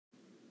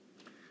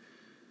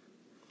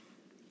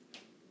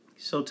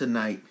So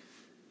tonight,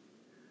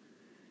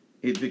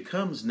 it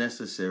becomes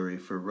necessary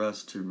for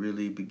us to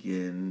really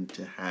begin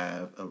to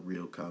have a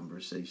real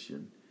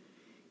conversation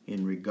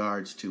in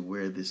regards to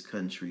where this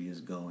country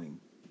is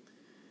going.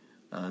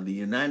 The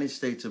United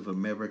States of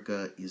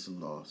America is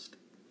lost.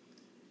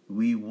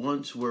 We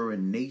once were a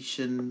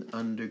nation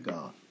under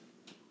God,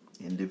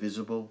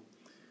 indivisible,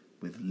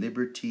 with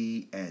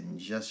liberty and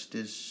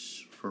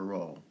justice for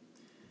all.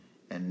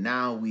 And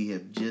now we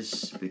have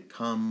just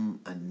become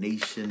a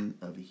nation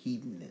of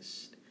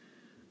hedonists,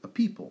 a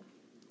people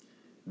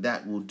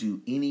that will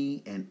do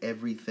any and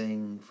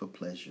everything for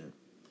pleasure.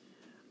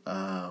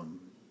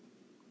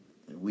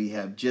 We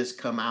have just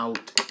come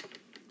out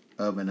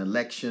of an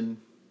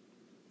election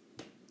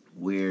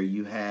where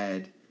you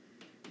had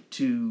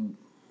two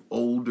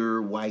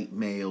older white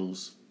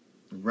males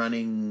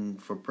running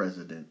for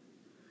president.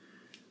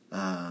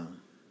 No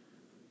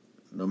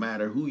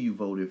matter who you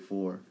voted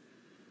for,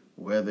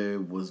 whether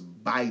it was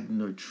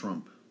Biden or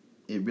Trump,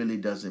 it really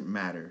doesn't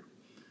matter.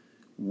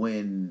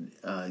 When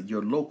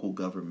your local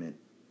government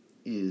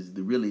is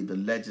really the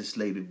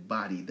legislative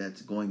body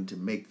that's going to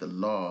make the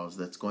laws,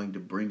 that's going to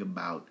bring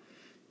about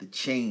the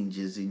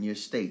changes in your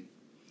state.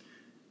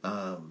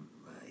 I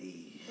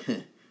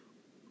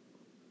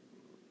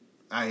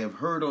have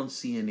heard on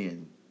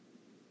CNN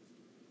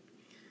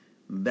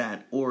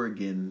that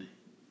Oregon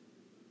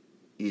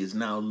is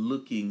now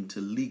looking to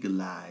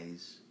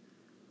legalize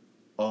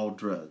all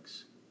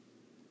drugs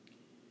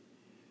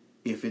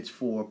if it's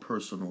for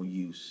personal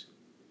use.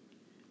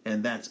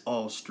 And that's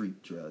all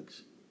street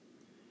drugs.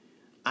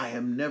 I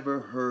have never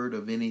heard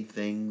of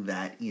anything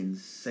that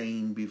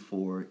insane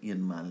before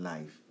in my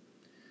life.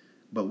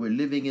 But we're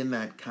living in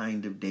that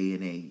kind of day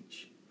and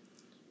age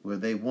where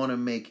they want to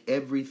make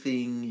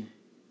everything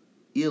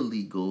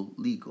illegal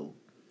legal.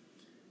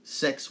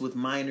 Sex with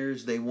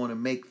minors, they want to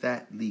make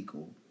that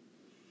legal.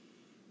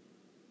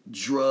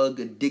 Drug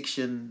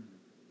addiction,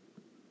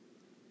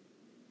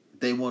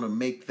 they want to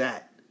make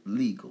that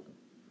legal.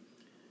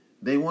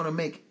 They want to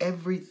make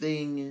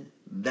everything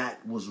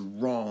that was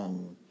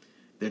wrong.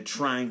 They're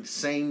trying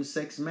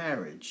same-sex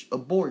marriage,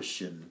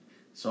 abortion.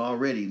 It's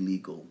already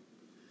legal.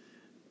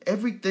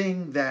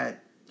 Everything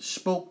that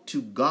spoke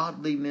to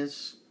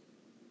godliness,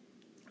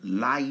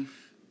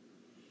 life,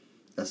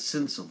 a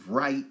sense of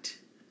right,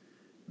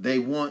 they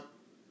want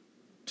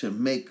to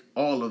make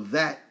all of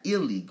that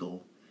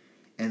illegal.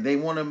 And they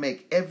want to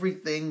make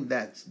everything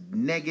that's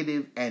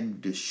negative and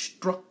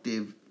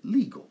destructive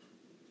legal.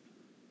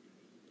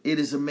 It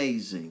is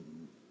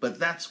amazing. But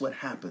that's what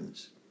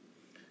happens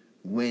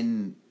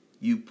when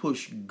you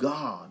push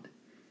God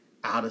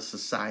out of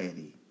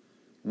society.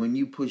 When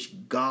you push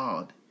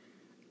God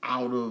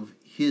out of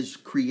his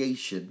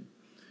creation.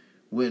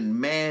 When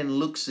man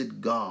looks at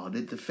God,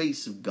 at the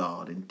face of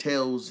God, and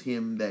tells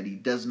him that he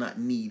does not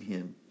need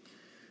him.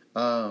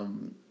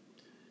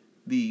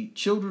 The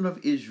children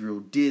of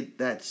Israel did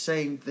that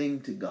same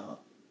thing to God.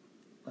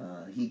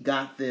 He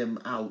got them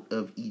out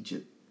of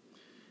Egypt.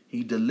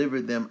 He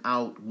delivered them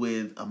out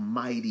with a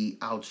mighty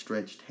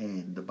outstretched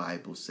hand, the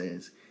Bible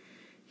says.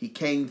 He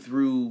came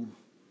through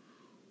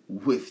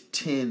with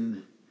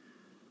 10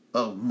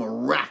 of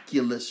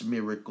miraculous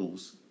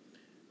miracles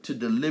to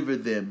deliver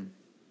them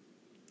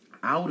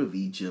out of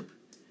Egypt.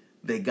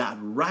 They got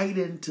right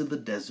into the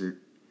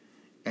desert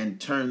and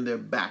turned their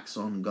backs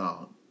on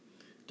God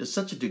to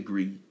such a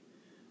degree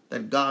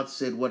that God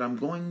said, what I'm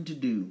going to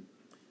do,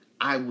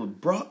 I will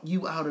brought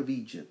you out of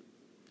Egypt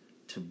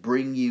to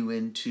bring you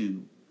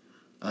into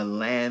a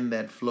land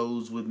that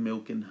flows with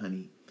milk and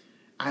honey.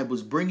 I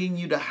was bringing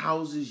you to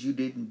houses you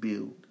didn't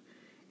build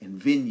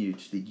and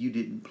vineyards that you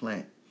didn't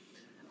plant.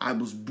 I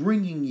was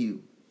bringing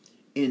you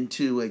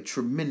into a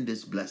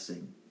tremendous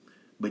blessing,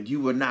 but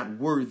you were not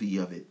worthy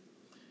of it.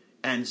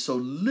 And so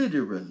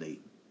literally,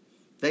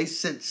 they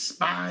sent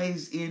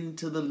spies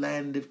into the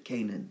land of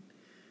Canaan.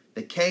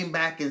 They came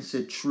back and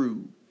said,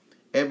 true,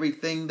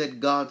 everything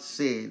that God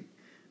said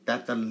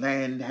that the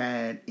land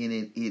had in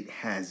it, it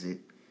has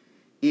it.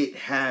 It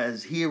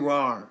has, here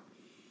are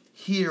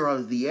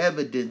the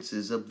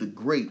evidences of the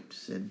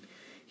grapes, and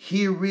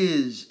here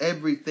is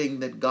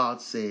everything that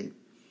God said.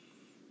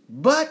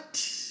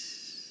 But,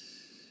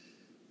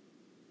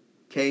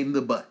 came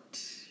the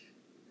but.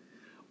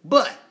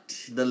 But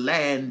the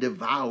land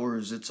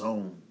devours its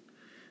own.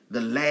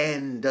 The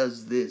land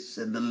does this,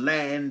 and the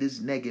land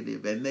is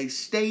negative. And they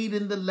stayed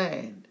in the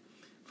land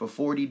for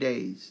 40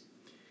 days.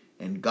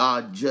 And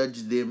God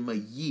judged them a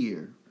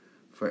year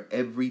for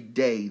every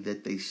day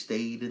that they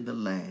stayed in the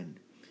land.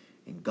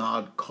 And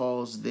God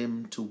caused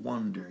them to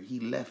wander. He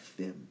left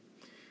them.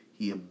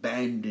 He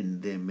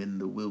abandoned them in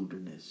the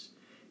wilderness.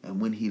 And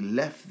when he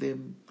left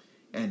them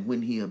and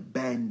when he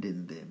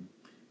abandoned them,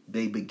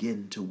 they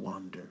began to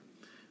wander.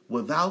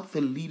 Without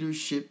the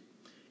leadership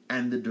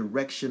and the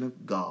direction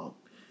of God,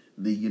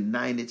 the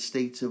United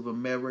States of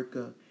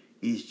America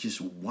is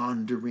just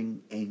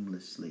wandering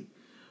aimlessly.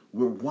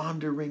 We're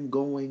wandering,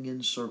 going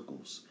in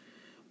circles.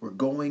 We're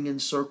going in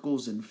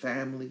circles in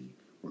family.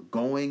 We're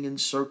going in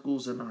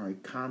circles in our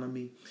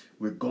economy.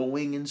 We're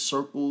going in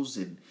circles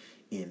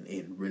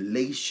in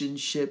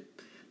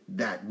relationship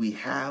that we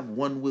have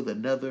one with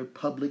another,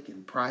 public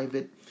and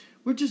private.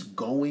 We're just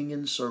going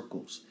in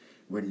circles.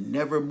 We're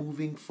never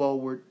moving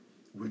forward.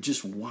 We're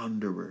just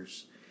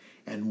wanderers.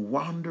 And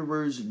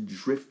wanderers and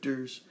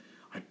drifters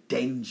are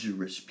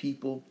dangerous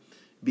people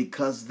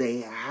because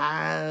they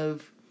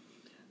have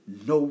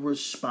no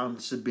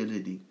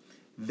responsibility.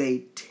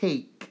 They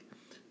take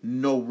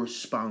no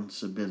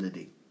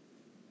responsibility.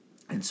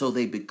 And so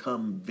they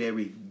become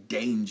very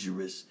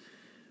dangerous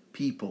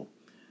people.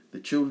 The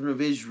children of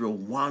Israel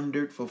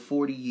wandered for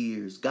 40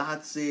 years.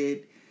 God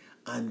said,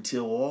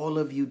 until all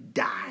of you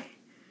die,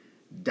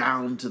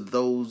 down to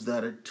those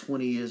that are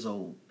 20 years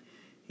old.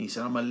 He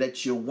said, I'm going to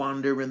let you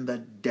wander in the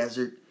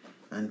desert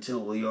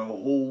until your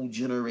whole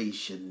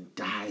generation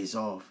dies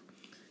off.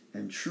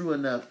 And true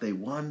enough, they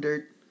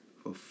wandered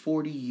for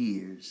 40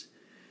 years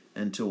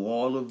until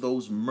all of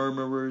those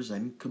murmurers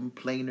and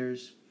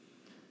complainers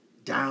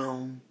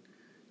down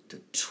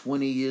to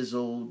 20 years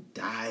old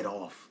died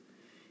off.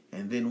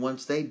 And then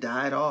once they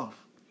died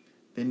off,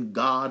 then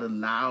God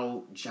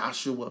allowed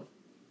Joshua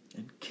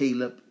and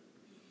Caleb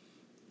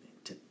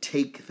to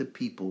take the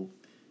people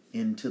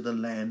into the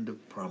land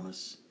of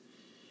promise.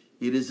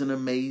 It is an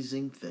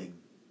amazing thing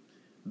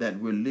that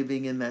we're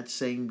living in that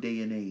same day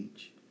and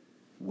age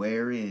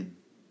wherein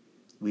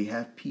we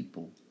have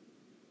people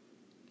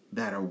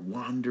that are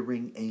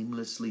wandering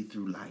aimlessly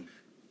through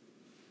life.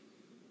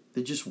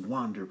 They're just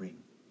wandering.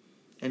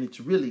 And it's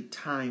really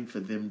time for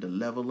them to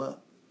level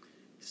up.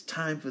 It's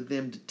time for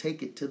them to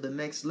take it to the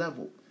next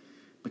level.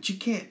 But you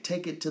can't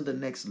take it to the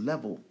next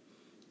level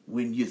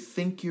when you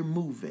think you're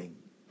moving,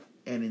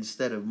 and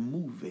instead of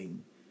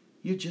moving,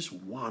 you're just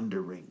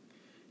wandering.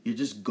 You're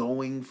just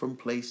going from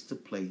place to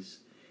place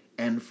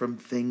and from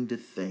thing to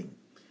thing.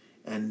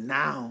 And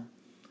now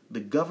the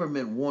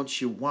government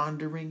wants you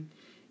wandering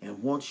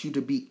and wants you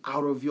to be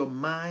out of your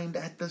mind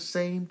at the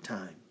same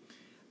time.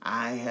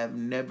 I have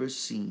never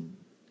seen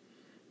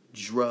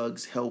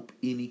drugs help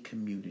any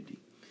community.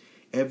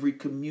 Every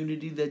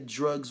community that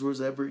drugs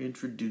was ever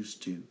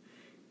introduced to,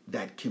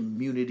 that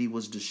community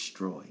was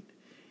destroyed.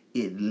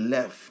 It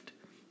left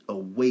a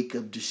wake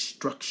of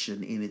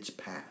destruction in its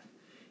path.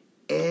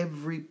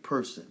 Every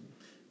person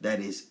that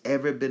has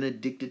ever been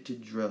addicted to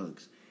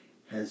drugs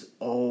has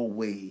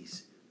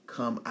always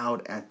come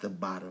out at the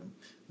bottom.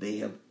 They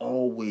have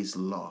always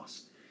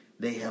lost.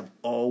 They have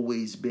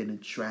always been a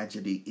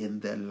tragedy in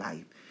their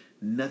life.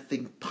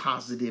 Nothing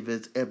positive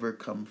has ever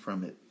come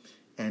from it.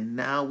 And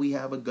now we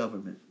have a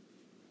government.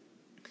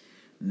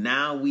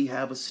 Now we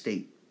have a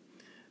state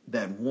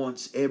that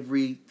wants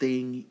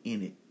everything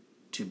in it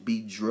to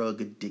be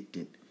drug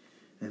addicted.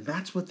 And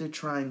that's what they're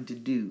trying to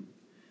do.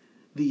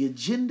 The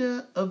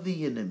agenda of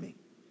the enemy,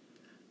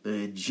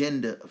 the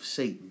agenda of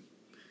Satan,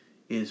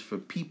 is for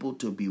people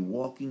to be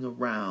walking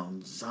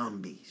around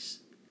zombies,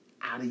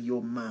 out of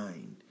your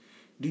mind.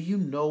 Do you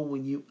know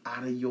when you're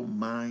out of your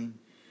mind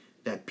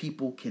that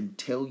people can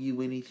tell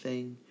you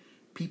anything?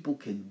 People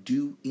can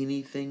do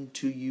anything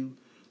to you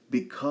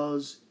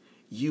because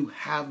you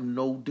have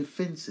no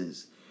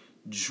defenses.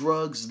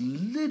 Drugs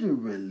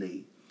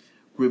literally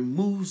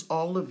removes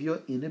all of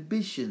your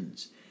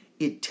inhibitions.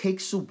 It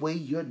takes away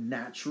your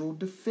natural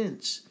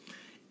defense.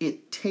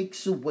 It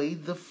takes away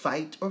the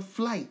fight or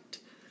flight.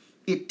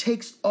 It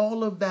takes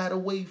all of that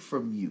away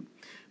from you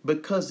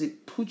because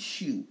it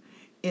puts you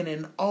in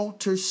an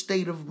altered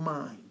state of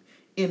mind,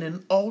 in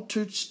an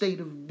altered state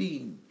of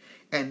being.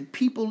 And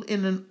people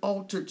in an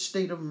altered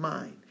state of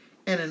mind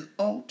and an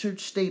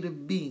altered state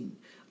of being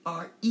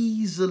are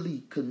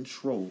easily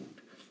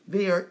controlled.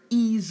 They are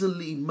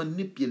easily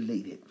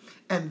manipulated.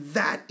 And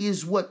that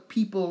is what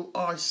people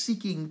are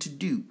seeking to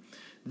do.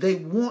 They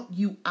want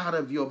you out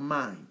of your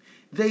mind.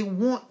 They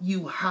want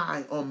you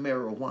high on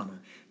marijuana.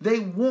 They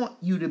want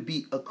you to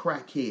be a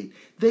crackhead.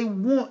 They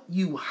want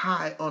you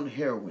high on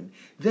heroin.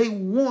 They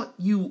want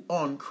you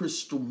on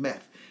crystal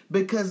meth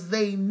because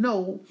they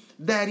know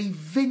that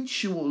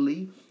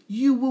eventually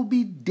you will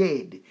be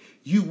dead.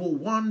 You will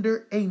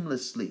wander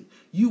aimlessly.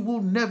 You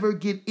will never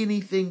get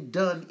anything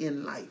done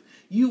in life.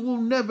 You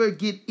will never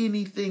get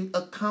anything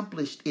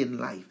accomplished in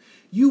life.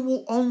 You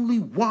will only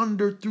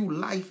wander through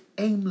life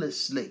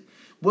aimlessly,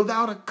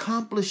 without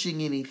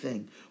accomplishing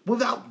anything,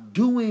 without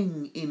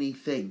doing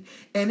anything.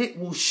 And it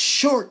will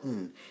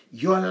shorten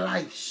your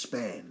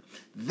lifespan.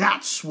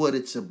 That's what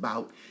it's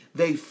about.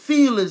 They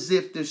feel as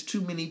if there's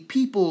too many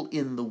people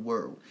in the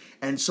world.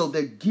 And so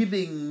they're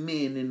giving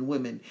men and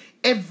women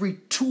every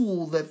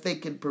tool that they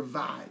can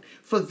provide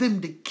for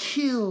them to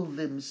kill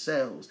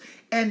themselves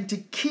and to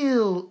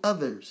kill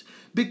others.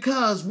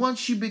 Because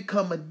once you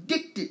become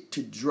addicted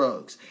to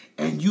drugs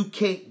and you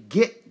can't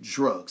get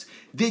drugs,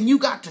 then you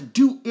got to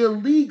do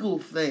illegal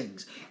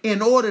things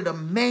in order to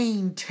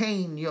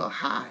maintain your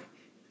high.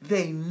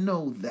 They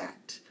know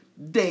that.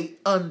 They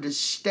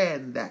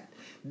understand that.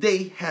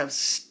 They have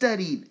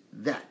studied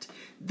that.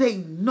 They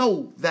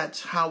know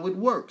that's how it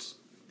works.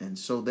 And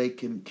so they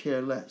can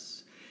care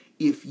less.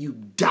 If you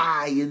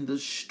die in the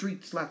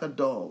streets like a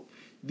dog,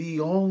 the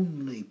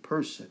only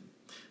person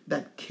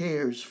that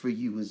cares for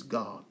you is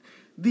God.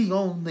 The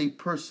only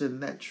person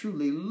that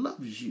truly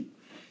loves you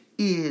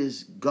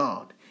is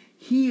God.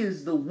 He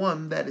is the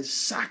one that has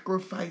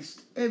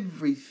sacrificed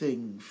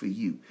everything for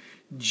you.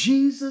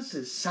 Jesus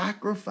has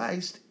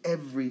sacrificed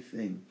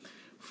everything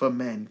for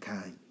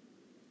mankind.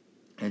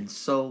 And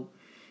so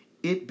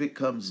it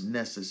becomes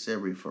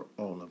necessary for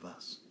all of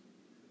us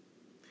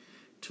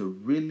to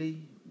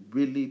really,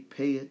 really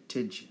pay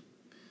attention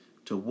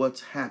to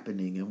what's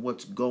happening and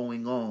what's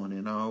going on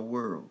in our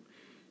world.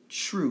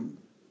 True,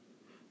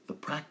 the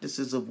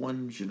practices of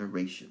one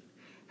generation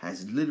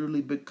has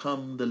literally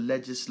become the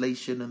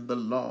legislation and the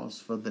laws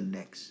for the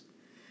next.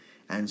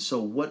 And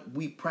so what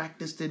we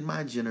practiced in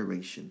my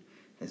generation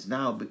has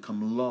now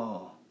become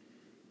law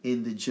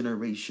in the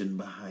generation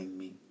behind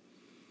me.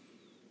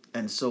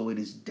 And so it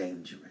is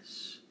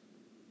dangerous.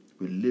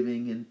 We're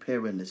living in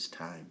perilous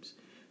times.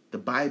 The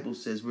Bible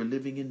says we're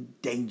living in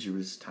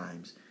dangerous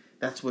times.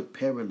 That's what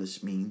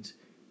perilous means,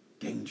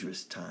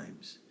 dangerous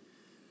times.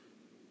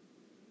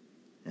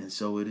 And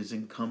so it is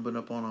incumbent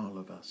upon all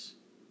of us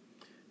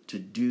to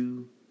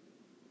do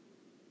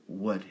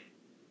what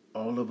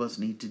all of us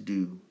need to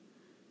do,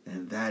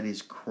 and that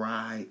is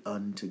cry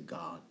unto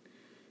God.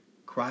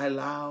 Cry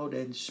loud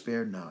and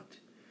spare not.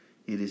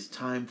 It is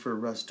time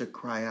for us to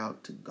cry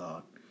out to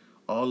God.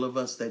 All of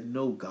us that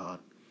know God,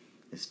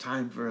 it's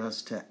time for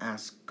us to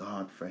ask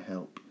God for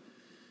help.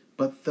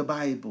 But the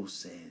Bible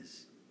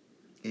says,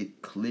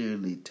 it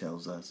clearly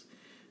tells us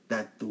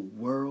that the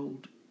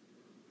world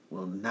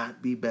will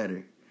not be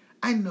better.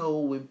 I know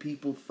when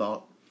people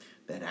thought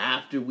that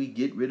after we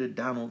get rid of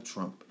Donald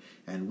Trump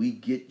and we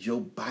get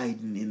Joe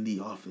Biden in the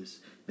office,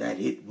 that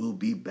it will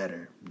be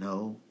better.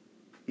 No,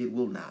 it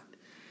will not.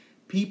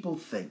 People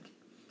think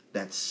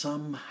that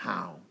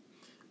somehow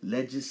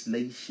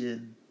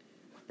legislation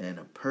and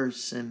a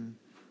person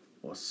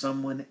or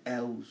someone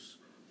else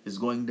is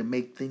going to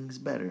make things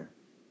better.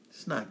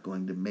 It's not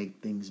going to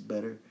make things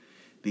better.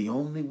 The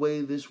only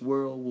way this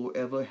world will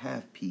ever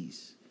have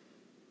peace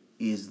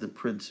is the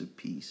Prince of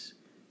Peace,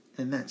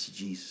 and that's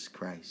Jesus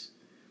Christ.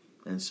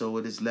 And so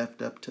it is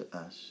left up to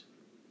us,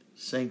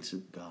 saints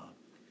of God,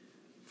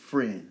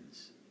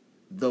 friends,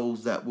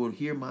 those that will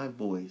hear my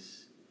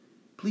voice.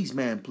 Please,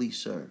 man, please,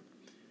 sir,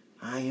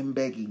 I am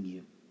begging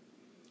you,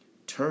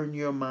 turn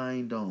your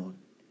mind on.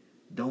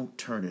 Don't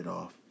turn it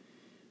off.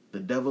 The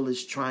devil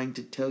is trying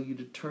to tell you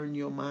to turn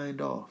your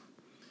mind off,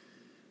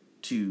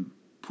 to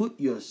put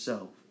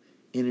yourself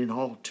in an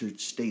altered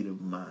state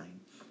of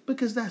mind,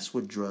 because that's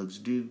what drugs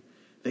do.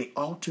 They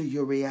alter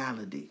your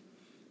reality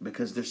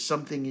because there's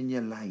something in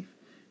your life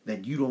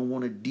that you don't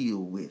want to deal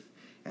with,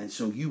 and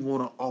so you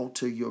want to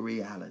alter your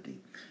reality.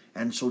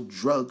 And so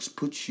drugs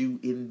put you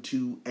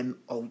into an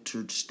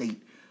altered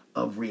state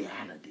of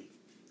reality.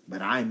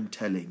 But I'm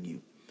telling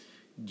you,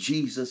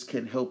 Jesus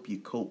can help you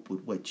cope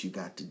with what you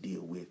got to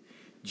deal with.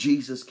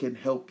 Jesus can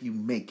help you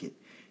make it.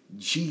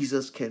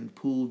 Jesus can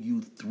pull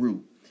you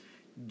through.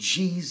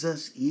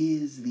 Jesus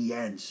is the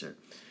answer.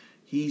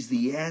 He's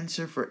the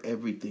answer for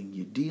everything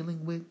you're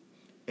dealing with,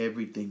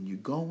 everything you're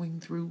going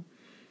through.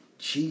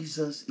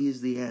 Jesus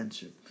is the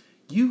answer.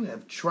 You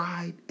have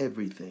tried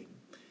everything.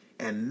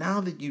 And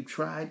now that you've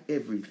tried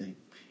everything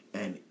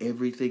and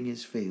everything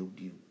has failed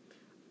you,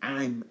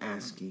 I'm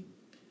asking,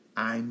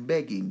 I'm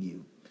begging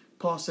you.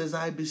 Paul says,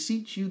 I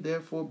beseech you,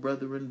 therefore,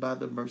 brethren, by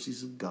the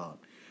mercies of God.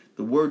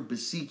 The word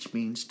beseech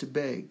means to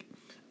beg.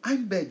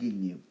 I'm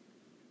begging you.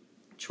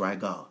 Try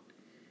God.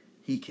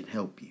 He can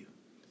help you.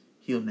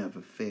 He'll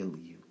never fail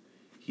you.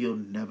 He'll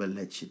never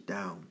let you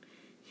down.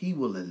 He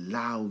will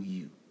allow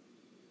you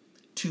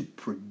to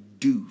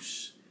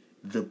produce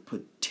the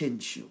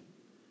potential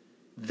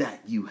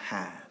that you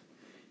have.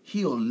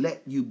 He'll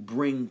let you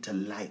bring to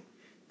light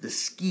the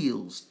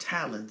skills,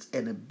 talents,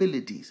 and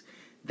abilities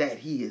that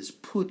He has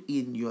put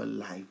in your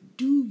life.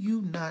 Do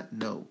you not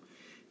know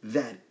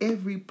that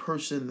every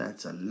person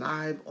that's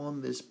alive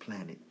on this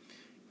planet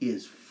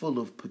is full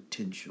of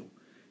potential?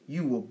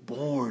 You were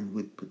born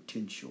with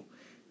potential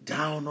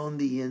down on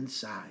the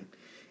inside.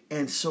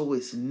 And so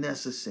it's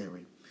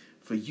necessary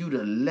for you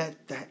to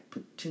let that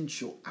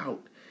potential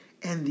out.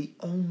 And the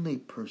only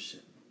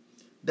person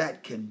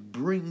that can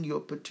bring your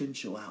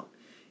potential out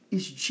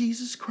is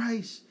Jesus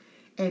Christ.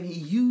 And He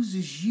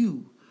uses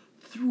you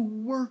through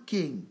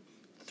working.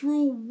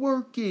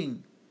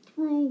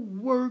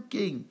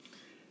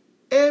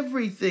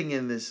 Everything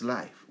in this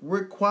life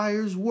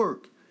requires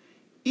work.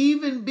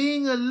 Even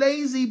being a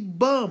lazy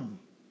bum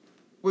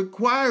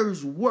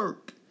requires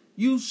work.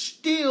 You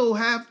still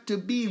have to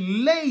be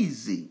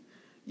lazy.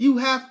 You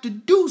have to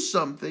do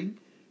something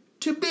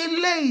to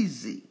be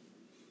lazy.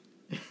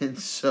 And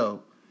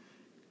so,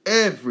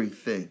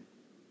 everything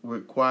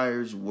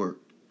requires work.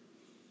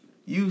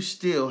 You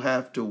still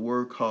have to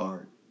work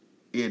hard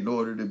in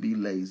order to be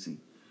lazy,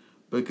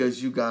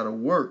 because you got to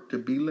work to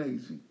be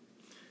lazy.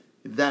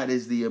 That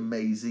is the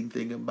amazing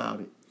thing about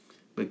it,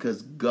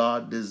 because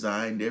God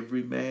designed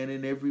every man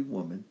and every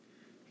woman.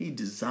 He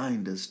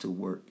designed us to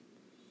work,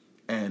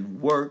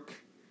 and work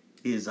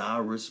is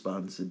our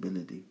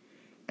responsibility.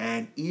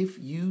 And if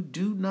you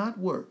do not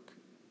work,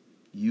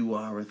 you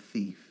are a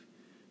thief.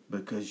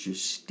 because you're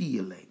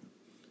stealing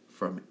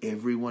from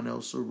everyone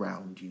else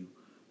around you,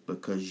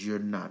 because you're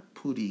not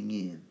putting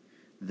in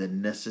the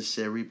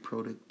necessary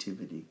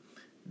productivity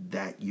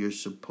that you're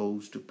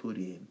supposed to put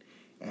in.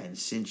 And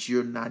since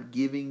you're not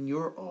giving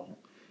your all,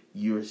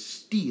 you're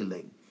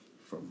stealing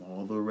from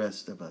all the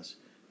rest of us.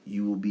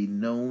 You will be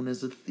known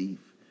as a thief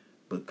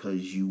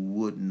because you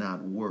would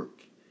not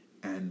work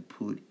and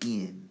put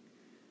in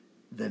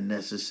the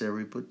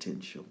necessary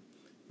potential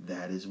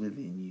that is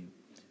within you.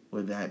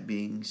 With that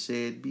being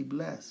said, be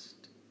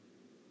blessed.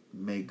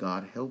 May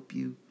God help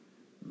you.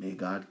 May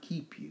God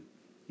keep you,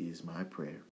 is my prayer.